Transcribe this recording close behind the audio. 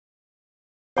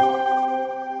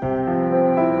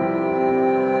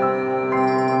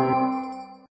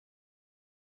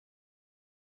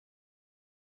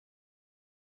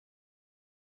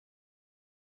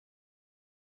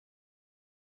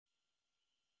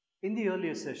In the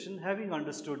earlier session, having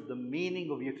understood the meaning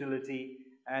of utility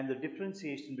and the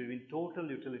differentiation between total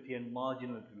utility and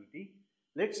marginal utility,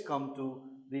 let's come to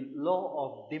the law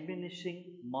of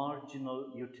diminishing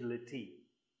marginal utility.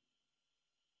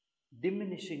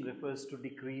 Diminishing refers to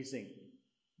decreasing.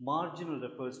 Marginal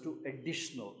refers to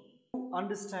additional. To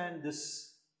understand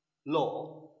this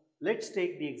law, let's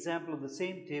take the example of the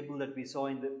same table that we saw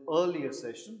in the earlier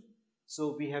session.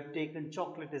 So we have taken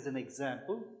chocolate as an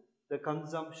example, the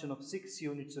consumption of 6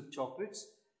 units of chocolates,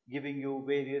 giving you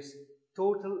various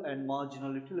total and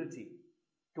marginal utility.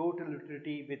 Total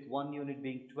utility with 1 unit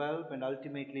being 12, and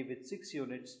ultimately with 6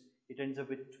 units, it ends up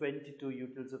with 22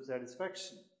 utils of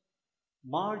satisfaction.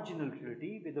 Marginal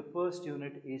utility with the first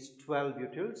unit is 12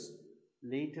 utils,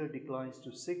 later declines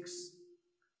to 6,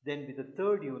 then with the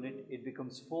third unit it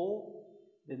becomes 4,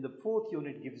 then the fourth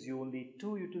unit gives you only 2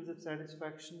 utils of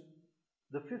satisfaction,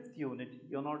 the fifth unit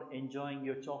you're not enjoying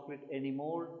your chocolate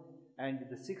anymore, and with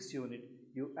the sixth unit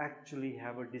you actually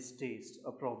have a distaste,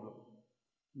 a problem.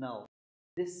 Now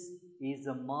this is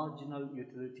a marginal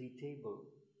utility table.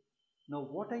 Now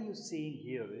what are you seeing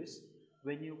here is,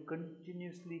 when you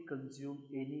continuously consume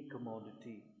any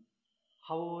commodity,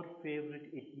 however favorite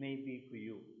it may be for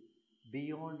you,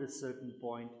 beyond a certain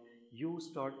point you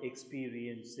start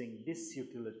experiencing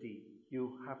disutility.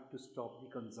 You have to stop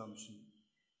the consumption.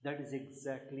 That is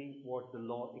exactly what the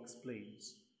law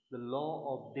explains. The law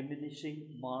of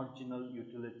diminishing marginal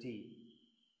utility.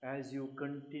 As you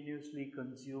continuously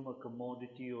consume a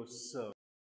commodity or service,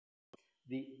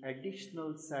 the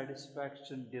additional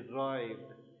satisfaction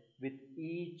derived with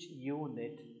each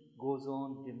unit goes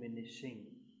on diminishing.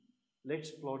 Let's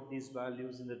plot these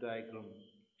values in the diagram.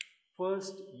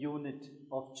 First unit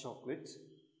of chocolate,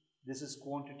 this is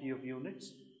quantity of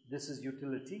units, this is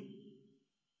utility.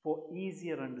 For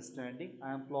easier understanding,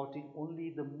 I am plotting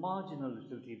only the marginal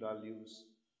utility values.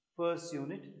 First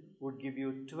unit would give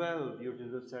you 12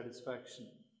 utils of satisfaction.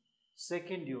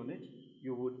 Second unit,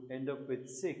 you would end up with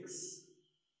 6.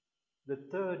 The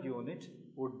third unit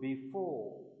would be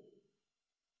 4.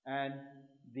 And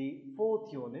the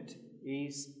fourth unit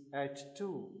is at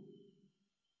 2.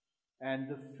 And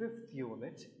the fifth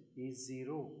unit is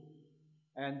 0.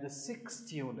 And the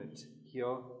sixth unit,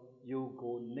 here you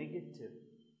go negative.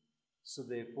 So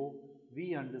therefore,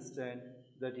 we understand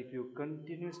that if you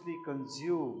continuously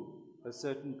consume a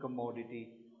certain commodity,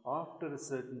 after a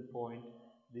certain point,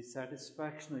 the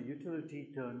satisfaction or utility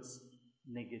turns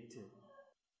negative.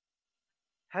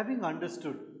 Having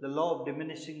understood the law of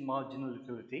diminishing marginal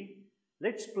utility,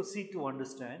 let's proceed to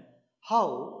understand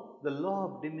how the law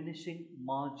of diminishing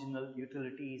marginal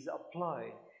utility is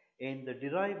applied in the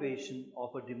derivation of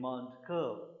a demand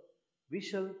curve. We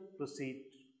shall proceed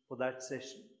for that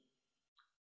session.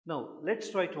 Now,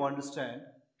 let's try to understand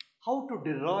how to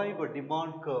derive a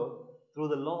demand curve through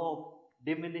the law of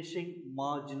diminishing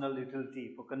marginal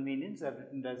utility. For convenience, I have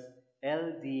written it as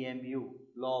LDMU,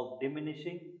 law of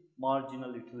diminishing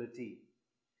marginal utility.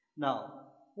 Now,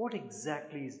 what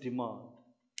exactly is demand?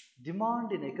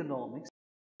 Demand in economics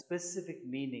has a specific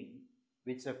meaning,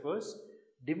 which refers,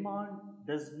 demand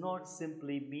does not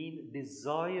simply mean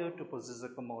desire to possess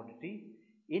a commodity.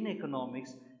 In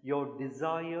economics, your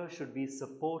desire should be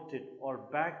supported or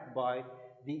backed by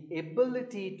the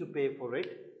ability to pay for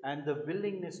it and the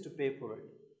willingness to pay for it.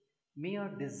 Mere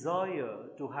desire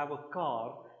to have a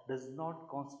car does not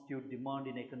constitute demand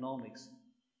in economics.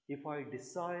 If I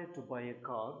desire to buy a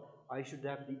car, I should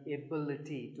have the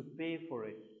ability to pay for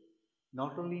it.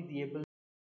 Not only the ability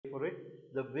to pay for it,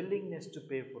 the willingness to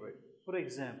pay for it. For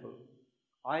example,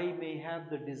 I may have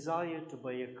the desire to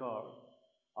buy a car.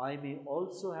 I may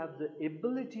also have the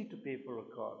ability to pay for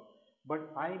a car,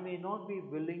 but I may not be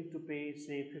willing to pay,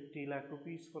 say, 50 lakh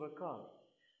rupees for a car.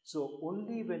 So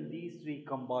only when these three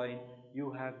combine,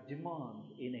 you have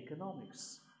demand in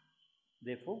economics.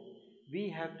 Therefore, we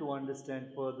have to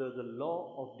understand further the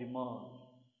law of demand.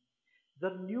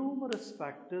 The numerous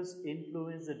factors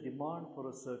influence the demand for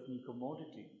a certain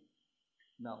commodity.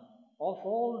 Now, of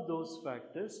all those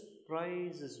factors,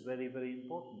 price is very, very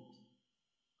important.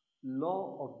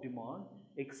 Law of demand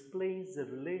explains the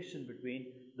relation between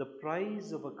the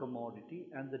price of a commodity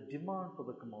and the demand for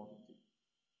the commodity.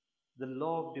 The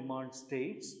law of demand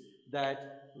states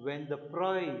that when the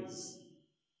price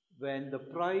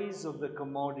of the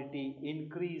commodity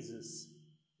increases,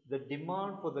 the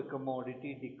demand for the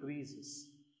commodity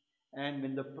decreases. And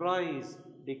when the price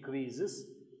decreases,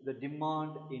 the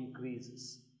demand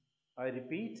increases. I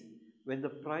repeat, when the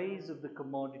price of the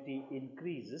commodity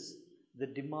increases, the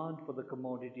demand for the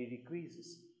commodity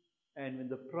decreases. And when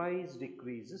the price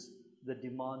decreases, the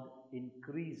demand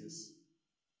increases.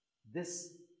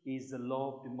 This is the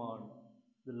law of demand.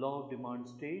 The law of demand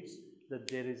states that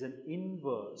there is an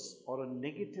inverse or a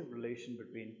negative relation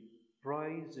between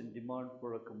price and demand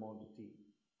for a commodity.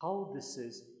 How this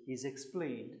is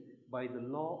explained by the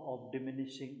law of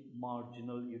diminishing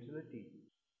marginal utility.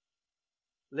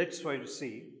 Let's try to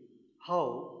see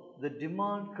how the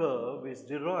demand curve is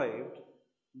derived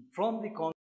from the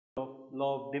concept of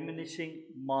law of diminishing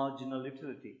marginal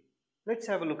utility. Let's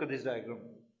have a look at this diagram.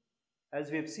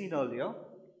 As we have seen earlier,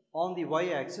 on the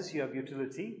y-axis you have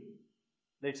utility,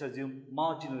 let's assume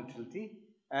marginal utility,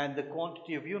 and the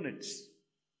quantity of units.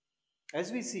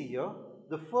 As we see here,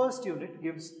 the first unit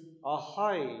gives a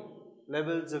high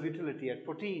levels of utility at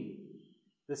 14.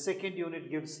 The second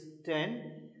unit gives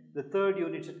 10, the third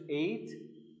unit at 8,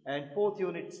 and fourth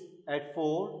unit at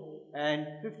 4, and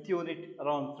fifth unit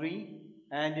around 3,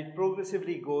 and it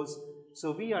progressively goes.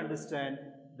 So we understand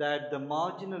that the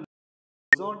marginal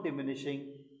goes on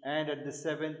diminishing, and at the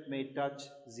seventh may touch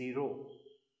 0.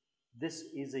 This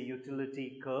is a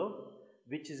utility curve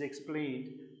which is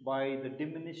explained by the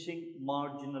diminishing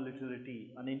marginal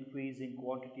utility. An increase in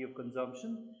quantity of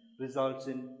consumption results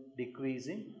in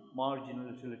decreasing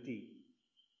marginal utility.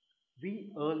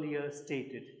 We earlier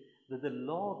stated that the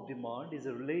law of demand is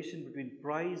a relation between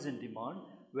price and demand,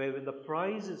 where when the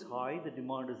price is high, the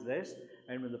demand is less,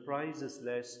 and when the price is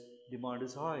less, demand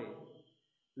is high.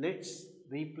 Let's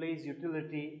replace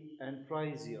utility and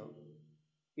price here.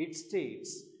 It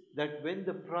states that when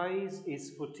the price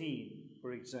is 14,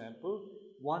 for example,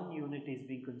 1 unit is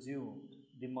being consumed,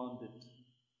 demanded.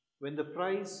 When the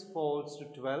price falls to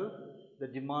 12, the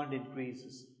demand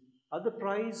increases. At the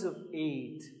price of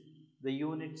 8, the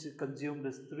units consumed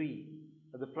is 3.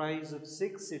 At the price of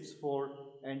 6, it's 4,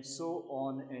 and so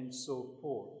on and so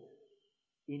forth,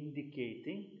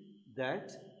 indicating that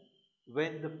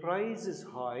when the price is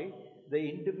high, the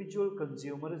individual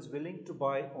consumer is willing to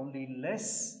buy only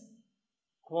less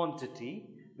quantity,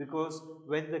 because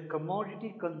when the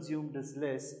commodity consumed is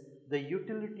less, the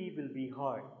utility will be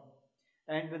high.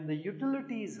 And when the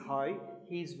utility is high,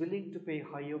 he is willing to pay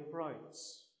higher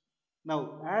price.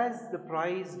 Now, as the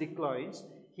price declines,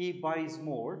 he buys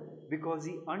more because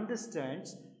he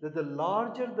understands that the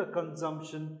larger the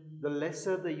consumption, the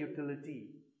lesser the utility.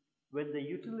 When the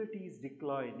utility is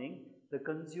declining, the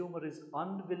consumer is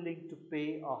unwilling to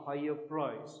pay a higher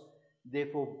price,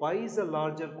 therefore buys a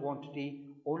larger quantity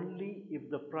only if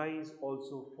the price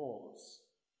also falls.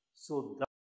 So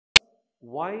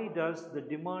why does the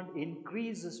demand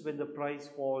increases when the price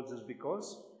falls is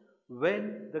because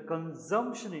when the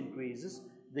consumption increases,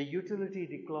 the utility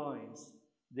declines.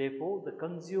 Therefore, the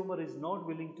consumer is not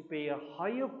willing to pay a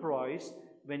higher price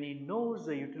when he knows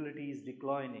the utility is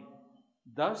declining.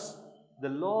 Thus, the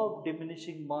law of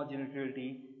diminishing marginal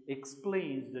utility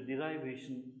explains the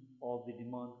derivation of the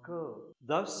demand curve.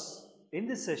 Thus, in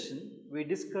this session, we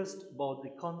discussed about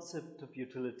the concept of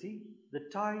utility, the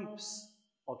types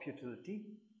of utility,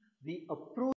 the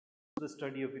approach to the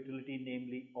study of utility,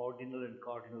 namely ordinal and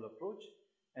cardinal approach,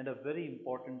 and a very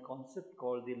important concept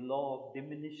called the law of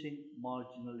diminishing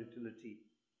marginal utility.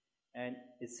 And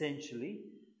essentially,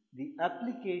 the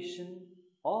application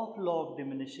of law of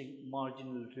diminishing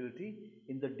marginal utility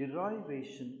in the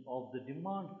derivation of the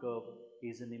demand curve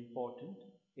is an important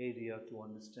area to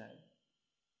understand.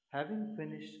 Having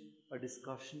finished a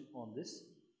discussion on this,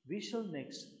 we shall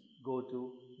next go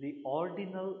to the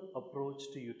ordinal approach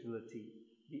to utility,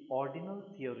 the ordinal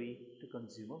theory to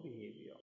consumer behavior.